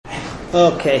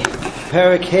Okay,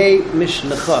 Parak Hey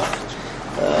Mishnah Chaf.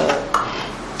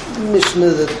 Mishnah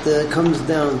that comes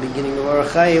down beginning of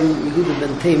Orach Chaim, Yehuda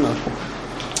ben Tema.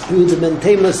 Yehuda ben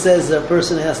Tema says a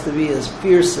person has to be as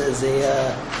fierce as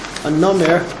a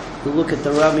nomer. We look at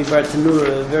the Rami Bar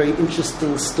Tanura, a very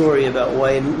interesting story about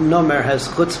why a nomer has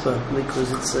chutzpah, because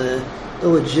it's an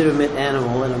illegitimate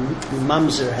animal, and a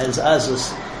mamzer has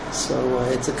azus. So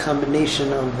it's a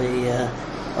combination of a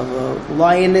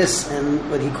lioness and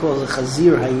what he calls a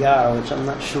chazir hayar, which I'm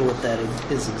not sure what that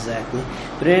is exactly.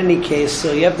 But in any case,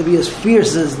 so you have to be as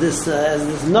fierce as this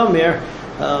nomer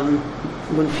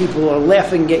when people are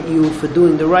laughing at you for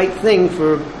doing the right thing,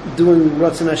 for doing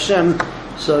Ratzon Hashem.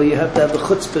 So you have to have the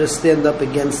chutzpah to stand up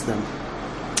against them.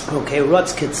 Okay,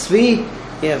 Ratz Ketzvi,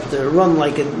 you have to run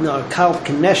like a Kal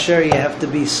Knesher. You have to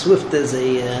be swift as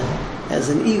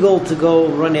an eagle to go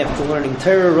run after learning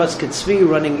Torah. Ratz Ketzvi,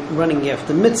 running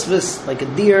after mitzvahs like a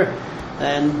deer.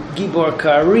 And Gibor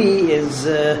Kari is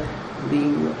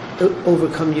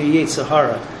overcome your Yetzer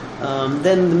Hara.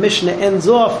 Then the Mishnah ends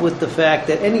off with the fact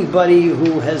that anybody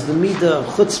who has the midah of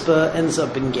chutzpah ends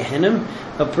up in Gehenim.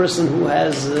 A person who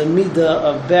has the midah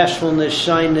of bashfulness,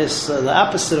 shyness, the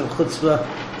opposite of chutzpah,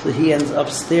 so he ends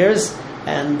upstairs.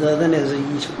 And then there's a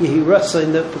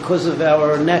Yehiratzain that because of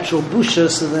our natural busha,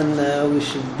 so then we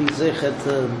should be zeichet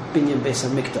binyan beis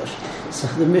hamikdash. So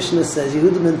the Mishnah says,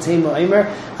 Yehuda ben Tema Omer,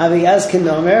 Avi Azken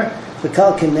Omer,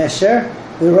 V'kal Kenesher,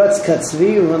 V'ratz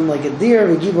Katzvi, run like a deer,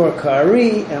 V'gibor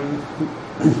Kari,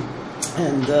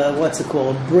 and what's it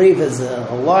called? Brave as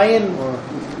a lion, or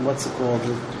what's it called?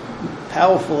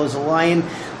 Powerful as a lion.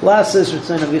 Lasses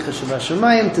Ritzon Avicha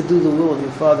Shabashamayim, to do the will of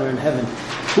your Father in heaven.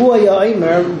 Huaya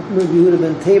Omer, Yehuda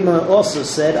ben Tema also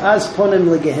said, Az ponim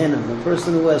legehenim. A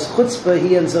person who has chutzpah,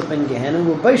 he ends up in Gehenim.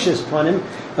 U'baishas ponim,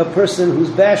 a person who's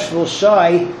bashful,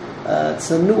 shy,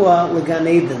 tzanua legan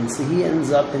eden, so he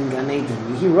ends up in Gan Eden.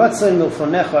 Yehi ratzon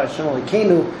milfonecha Hashem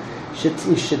Elokeinu,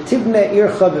 shetivne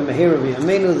ircha b'mehera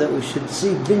v'yameinu, that we should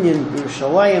see binyan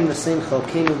b'Yerushalayim v'sein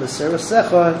chalkeinu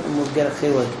b'serasecha, and we'll get a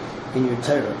chilek in your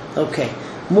Torah. Okay,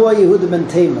 Mua Yehuda ben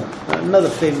Tema, another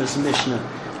famous Mishnah.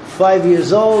 5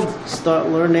 years old, start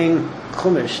learning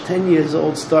Chumash. 10 years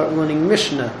old, start learning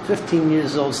Mishnah. 15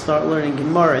 years old, start learning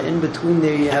Gemara. In between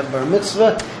there, you have Bar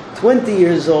Mitzvah. 20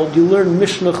 years old, you learn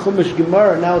Mishnah, Chumash,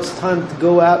 Gemara. Now it's time to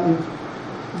go out and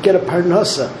get a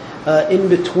Parnasa. In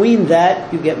between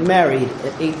that, you get married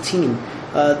at 18.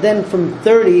 Then from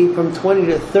 20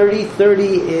 to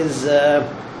 30 is,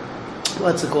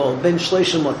 what's it called? Ben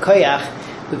Shleishim L'Koyach,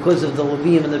 because of the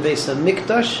Levim and the Beis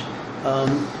HaMikdash.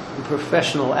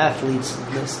 Professional athletes,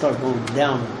 they start going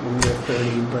down when they're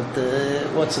 30,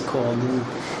 but what's it called?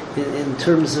 In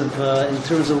terms of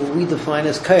what we define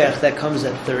as koyach, that comes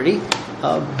at 30.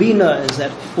 Bina is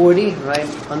at 40, right?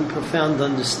 Unprofound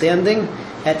understanding.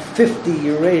 At 50,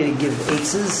 you're ready to give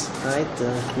eitzes, right?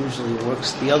 Usually it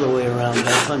works the other way around. By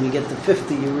the time you get to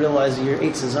 50, you realize your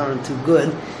eitzes aren't too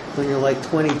good. When you're like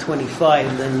 20,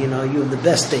 25, then you have the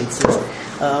best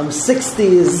eitzes. 60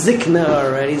 is zikna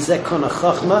already, zekona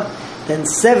chachma. Then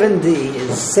 70 is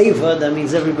seva, that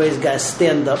means everybody's got to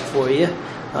stand up for you.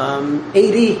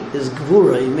 80 is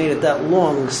gvura, you made it that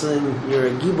long, so then you're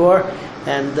a gibor.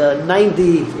 And 90,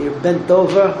 you're bent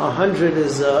over. 100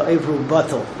 is Evru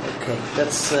Batal. Okay,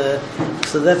 that's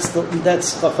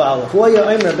Chafala. Huaya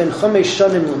Omer ben Chomesh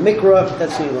Shonim L'Mikra,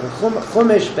 that's what you learn.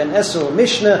 Chomesh ben Esra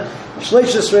L'Mishnah,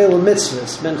 Shleish Esrei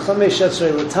L'Mitzvahs, ben Chomesh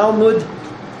Esrei L'Talmud,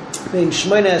 ben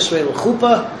Shmoina Esrei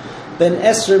L'Chupa, ben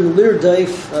Esrim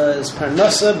Lirdaif is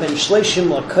Parnasa, ben Shleishim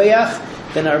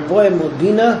L'Koyach, ben Arboim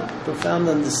L'Bina, profound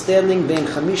understanding, ben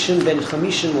Chamishim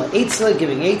L'Eitzah,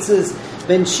 giving eitzes,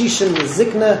 ben Shishim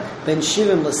L'Zikna, ben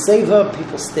Shivim L'Seva,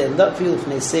 people stand up for you,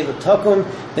 L'Fnei Seva Takum,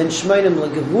 ben Shmainim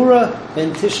L'Gevura,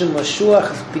 ben Tishim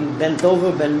L'Shuach, being bent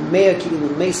over, ben Mea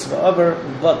Ki'ilu Meis V'Avar,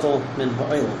 Batal Min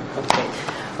Ha'olam. Okay.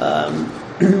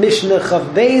 Mishnah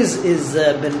Chav Beis is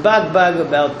ben Bagbag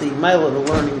about the mile of the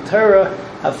learning Torah.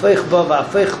 Hafeich ba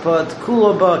v'hafeich ba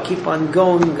t'kula ba. Keep on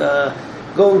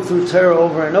going through Torah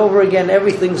over and over again.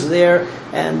 Everything's there,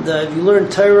 and if you learn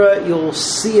Torah, you'll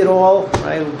see it all.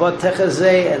 Right? Ba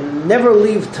techazeh, and never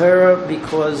leave Torah,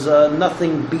 because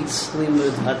nothing beats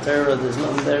limud haTorah. There's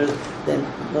nothing better than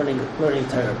learning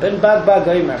Torah. Ben Bagbag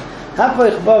Omer.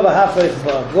 Hafeich ba v'hafeich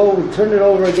ba. Go turn it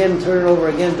over again to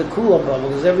kula ba,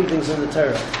 because everything's in the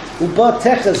Torah. Uba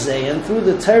techazeh, and through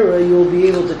the Torah you'll be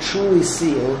able to truly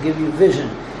see. It will give you vision.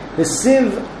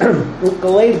 V'siv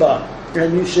ukaleba,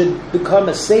 and you should become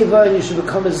a seva, and you should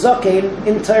become a zakein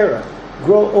in Torah.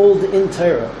 Grow old in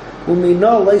Torah.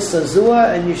 Umina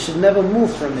leisazua, and you should never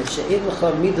move from it. She'et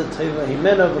l'cha midah tova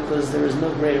himena, because there is no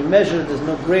greater measure, there's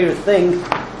no greater thing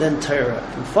than Torah.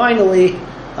 And finally,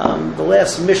 the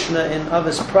last Mishnah in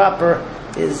Avos proper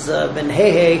is Ben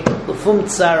Hehe, L'fum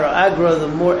Tzara Agra. The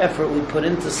more effort we put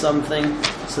into something,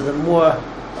 so the more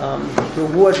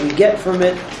reward we get from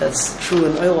it. That's true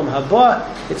in Olam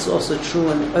Haba. It's also true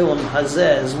in Olam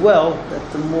Hazeh as well,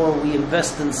 that the more we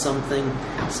invest in something,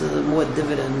 so the more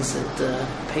dividends it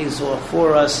pays off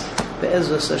for us.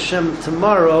 Be'ezras Hashem,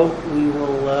 tomorrow we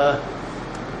will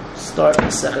start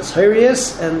Maseches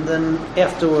Horayos, and then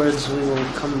afterwards we will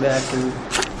come back and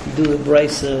do the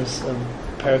Brisas of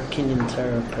Parak Kinyan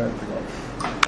Torah, Parak Vav.